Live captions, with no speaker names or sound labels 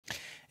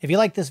If you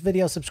like this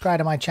video, subscribe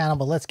to my channel,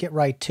 but let's get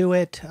right to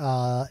it.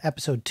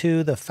 Episode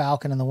 2, The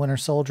Falcon and the Winter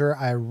Soldier.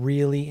 I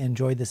really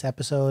enjoyed this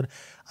episode.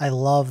 I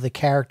love the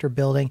character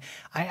building.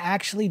 I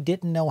actually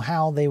didn't know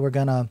how they were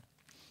gonna,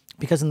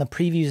 because in the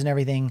previews and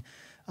everything,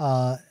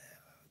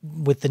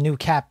 with the new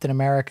Captain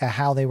America,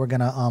 how they were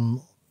gonna,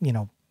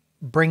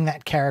 bring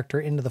that character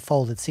into the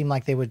fold. It seemed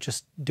like they were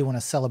just doing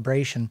a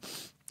celebration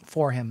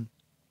for him.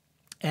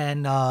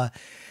 And,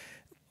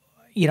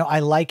 I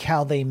like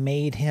how they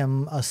made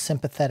him a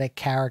sympathetic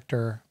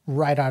character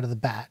right out of the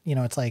bat.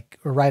 It's like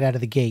right out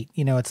of the gate.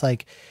 It's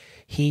like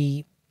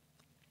he,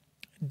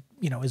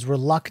 is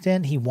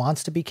reluctant. He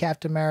wants to be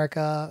Captain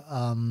America,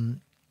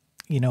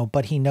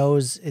 but he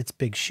knows it's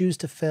big shoes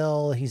to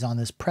fill. He's on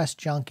this press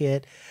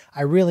junket.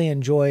 I really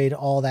enjoyed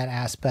all that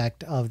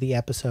aspect of the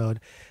episode.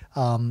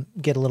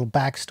 Get a little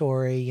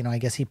backstory. I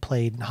guess he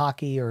played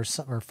hockey or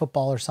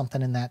football or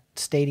something in that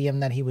stadium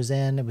that he was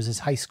in. It was his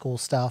high school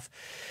stuff.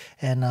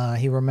 And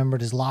he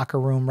remembered his locker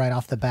room right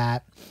off the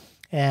bat.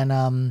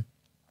 And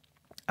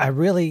I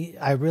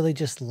really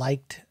just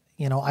liked,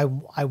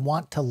 I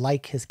want to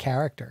like his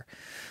character.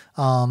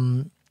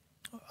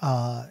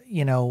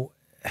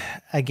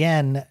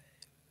 Again,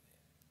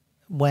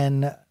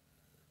 when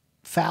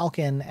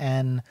Falcon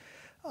and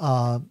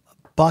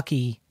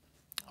Bucky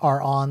are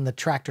on the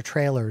tractor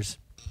trailers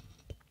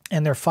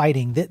and they're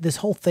fighting this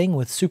whole thing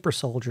with super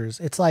soldiers.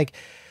 It's like,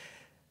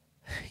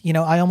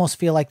 I almost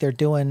feel like they're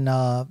doing,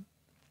 the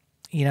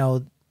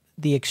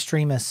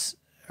extremists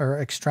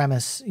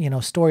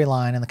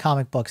storyline in the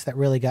comic books that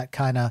really got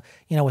kind of,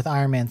 with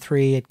Iron Man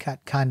 3, it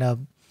got kind of,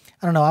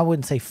 I don't know, I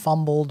wouldn't say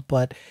fumbled,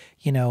 but,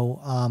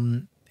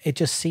 it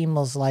just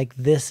seems like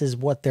this is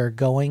what they're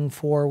going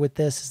for with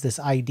this, is this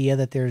idea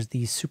that there's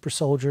these super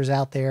soldiers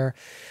out there.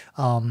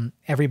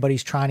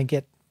 Everybody's trying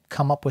to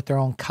come up with their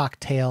own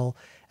cocktail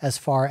as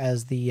far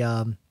as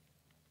the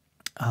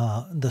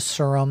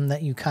serum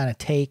that you kind of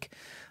take.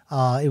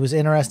 It was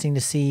interesting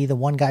to see the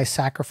one guy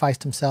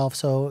sacrificed himself,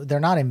 so they're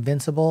not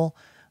invincible,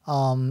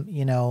 and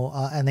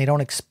they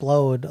don't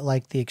explode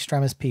like the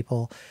extremist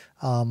people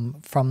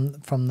from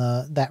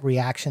that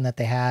reaction that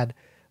they had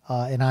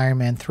in Iron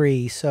Man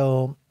 3.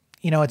 So,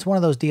 it's one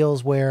of those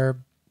deals where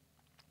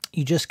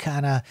you just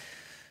kind of,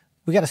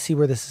 we got to see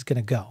where this is going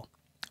to go.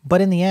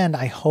 But in the end,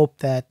 I hope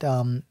that,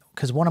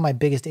 because one of my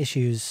biggest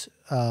issues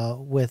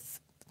with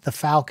the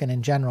Falcon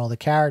in general, the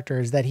character,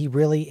 is that he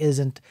really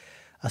isn't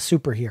a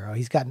superhero.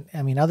 He's got,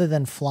 other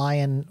than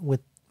flying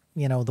with,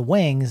 the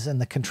wings and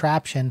the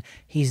contraption,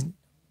 he's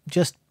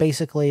just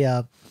basically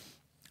an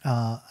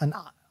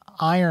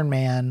Iron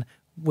Man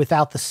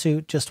without the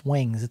suit, just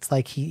wings. It's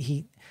like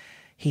he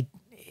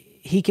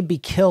could be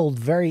killed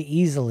very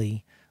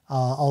easily.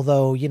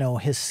 Although,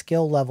 his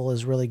skill level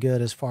is really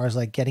good as far as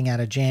like getting out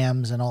of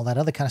jams and all that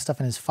other kind of stuff,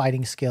 and his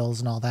fighting skills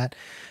and all that.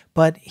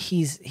 But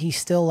he's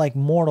still like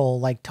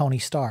mortal, like Tony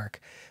Stark,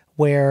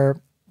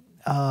 where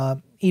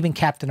even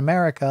Captain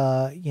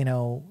America,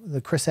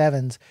 the Chris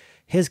Evans,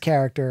 his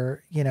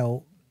character,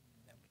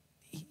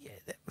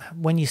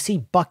 when you see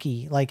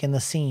Bucky like in the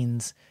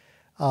scenes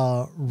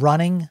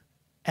running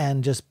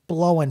and just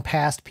blowing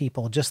past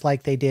people, just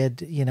like they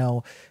did,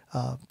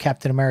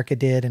 Captain America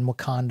did in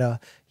Wakanda,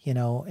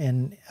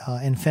 in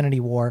Infinity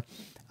War,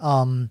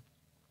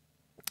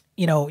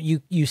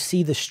 you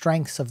see the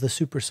strengths of the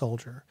super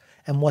soldier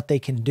and what they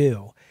can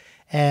do.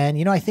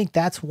 And, I think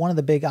that's one of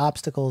the big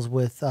obstacles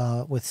with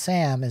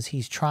Sam, is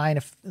he's trying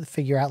to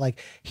figure out, like,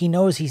 he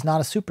knows he's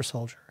not a super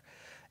soldier.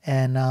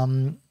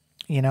 And,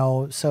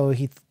 so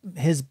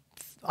his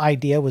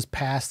idea was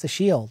pass the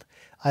shield.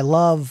 I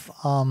love,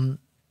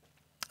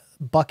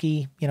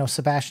 Bucky,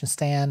 Sebastian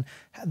Stan,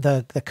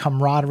 the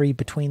camaraderie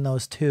between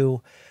those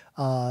two,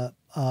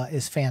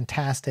 is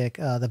fantastic.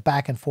 The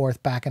back and forth.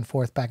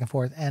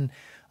 And,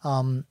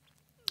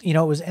 it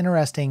was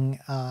interesting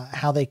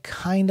how they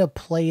kind of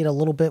played a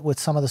little bit with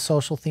some of the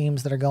social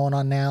themes that are going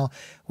on now,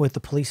 with the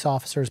police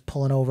officers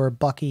pulling over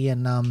Bucky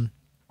and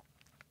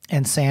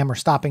Sam, or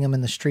stopping him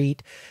in the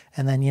street.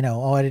 And then,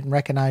 oh, I didn't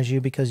recognize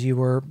you because you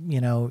were,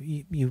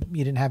 you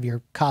didn't have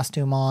your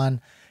costume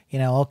on.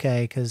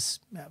 Okay,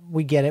 because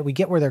we get it. We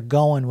get where they're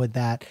going with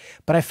that.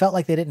 But I felt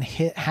like they didn't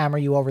hammer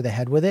you over the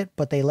head with it,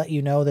 but they let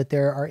you know that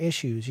there are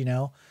issues,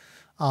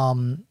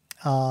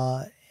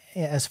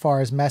 as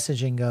far as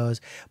messaging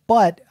goes.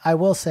 But I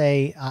will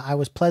say I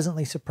was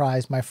pleasantly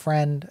surprised. My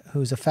friend,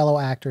 who's a fellow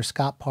actor,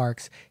 Scott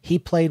Parks, he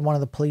played one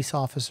of the police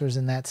officers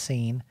in that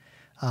scene.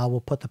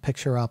 We'll put the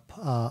picture up,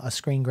 a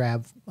screen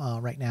grab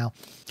right now.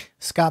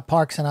 Scott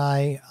Parks and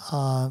I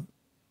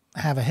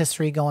have a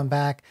history going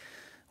back.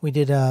 We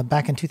did,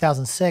 back in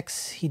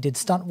 2006, he did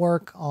stunt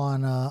work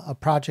on a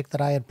project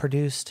that I had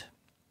produced.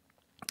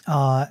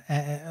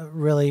 A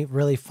really,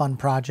 really fun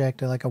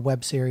project, like a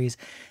web series.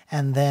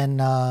 And then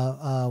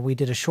we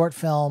did a short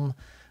film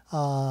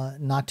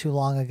not too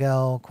long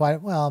ago,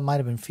 it might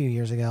have been a few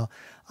years ago.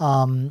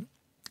 And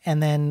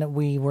then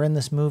we were in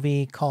this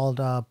movie called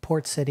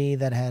Port City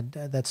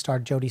that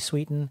starred Jodie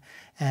Sweetin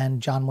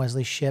and John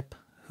Wesley Shipp,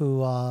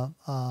 who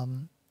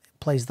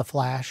plays the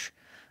Flash,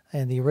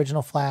 and the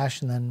original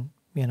Flash, and then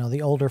you know,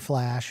 the older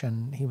Flash,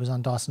 and he was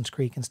on Dawson's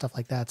Creek and stuff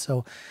like that.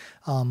 So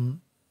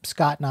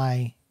Scott and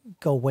I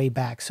go way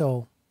back.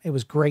 So it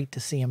was great to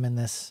see him in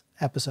this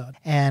episode.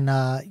 And,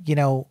 you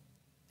know,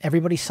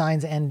 everybody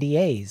signs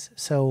NDAs.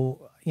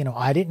 So, you know,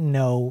 I didn't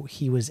know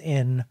he was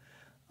in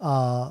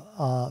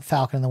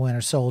Falcon and the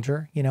Winter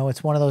Soldier. You know,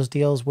 it's one of those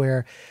deals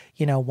where,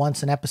 you know,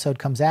 once an episode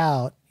comes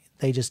out,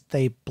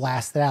 they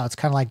blast it out. It's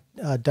kind of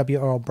like W.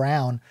 Earl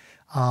Brown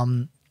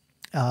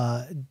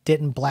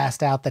didn't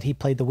blast out that he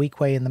played the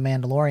Weequay in The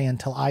Mandalorian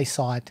until I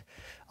saw it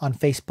on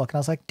Facebook. And I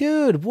was like,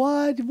 dude,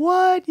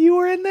 what? You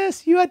were in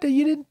this? You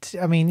didn't,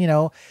 I mean, you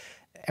know,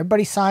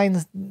 everybody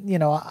signs, you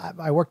know,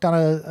 I worked on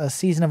a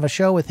season of a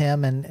show with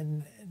him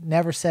and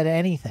never said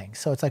anything.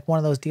 So it's like one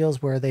of those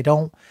deals where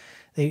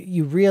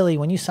you really,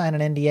 when you sign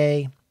an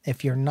NDA,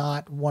 if you're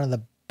not one of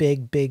the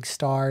big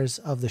stars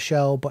of the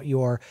show, but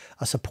you're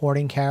a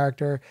supporting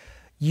character,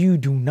 you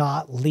do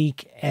not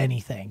leak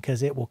anything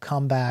because it will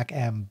come back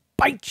and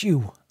bite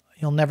you.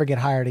 You'll never get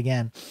hired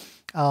again.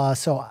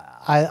 So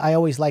I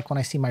always like when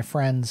I see my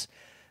friends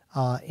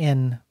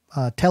in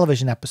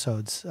television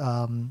episodes,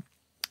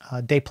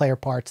 day player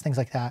parts, things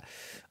like that.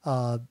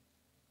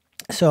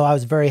 So I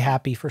was very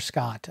happy for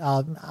Scott.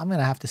 I'm going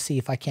to have to see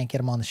if I can't get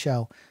him on the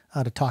show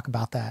to talk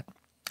about that.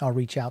 I'll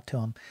reach out to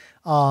him.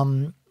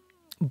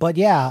 But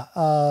yeah,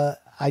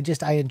 I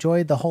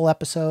enjoyed the whole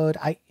episode.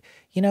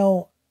 You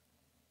know,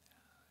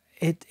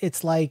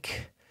 it's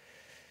like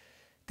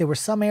there were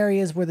some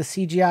areas where the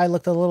CGI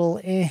looked a little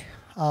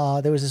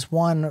there was this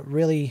one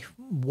really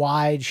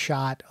wide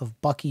shot of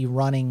Bucky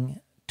running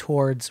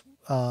towards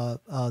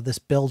this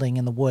building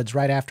in the woods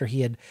right after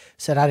he had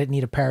said, I didn't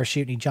need a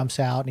parachute, and he jumps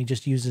out and he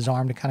just used his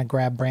arm to kind of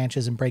grab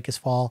branches and break his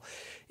fall.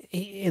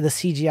 The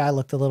CGI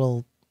looked a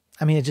little,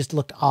 I mean, it just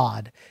looked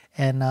odd.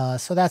 And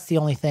so that's the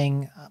only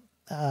thing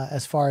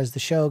as far as the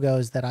show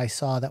goes that I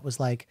saw that was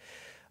like,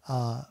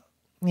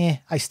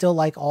 I still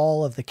like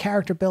all of the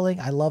character building.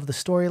 I love the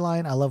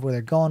storyline. I love where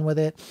they're going with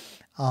it.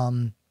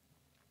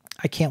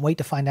 I can't wait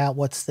to find out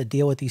what's the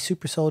deal with these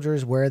super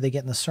soldiers. Where are they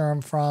getting the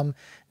serum from?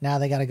 Now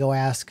they got to go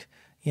ask,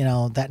 you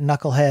know, that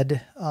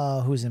knucklehead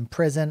who's in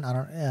prison. I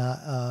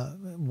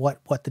don't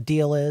what the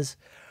deal is,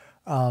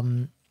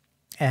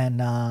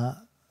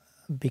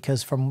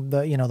 because from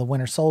the, you know, the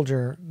Winter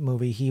Soldier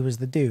movie, he was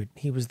the dude,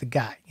 he was the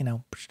guy. You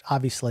know,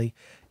 obviously,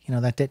 you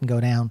know, that didn't go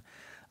down,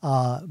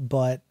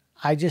 but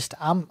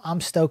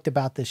I'm stoked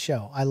about this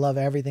show. I love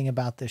everything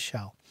about this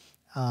show,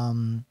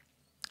 I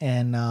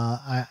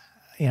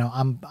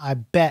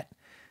bet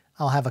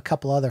I'll have a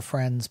couple other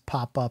friends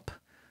pop up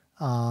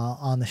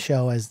on the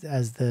show as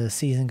the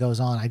season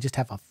goes on. I just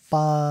have a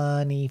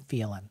funny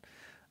feeling.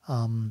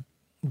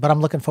 But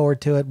I'm looking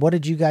forward to it. What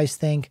did you guys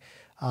think?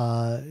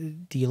 Do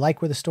you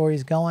like where the story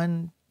is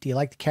going? Do you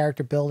like the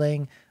character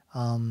building?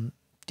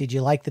 Did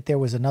you like that there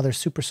was another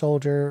super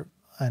soldier,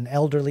 an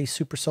elderly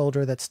super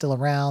soldier that's still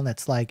around?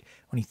 That's like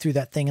when he threw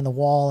that thing in the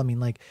wall. I mean,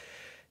 like,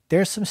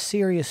 there's some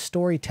serious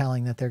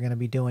storytelling that they're going to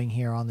be doing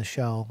here on the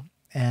show.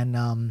 And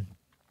I'm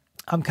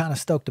kind of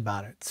stoked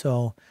about it.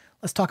 So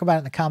let's talk about it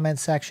in the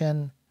comments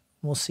section.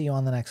 We'll see you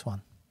on the next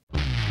one.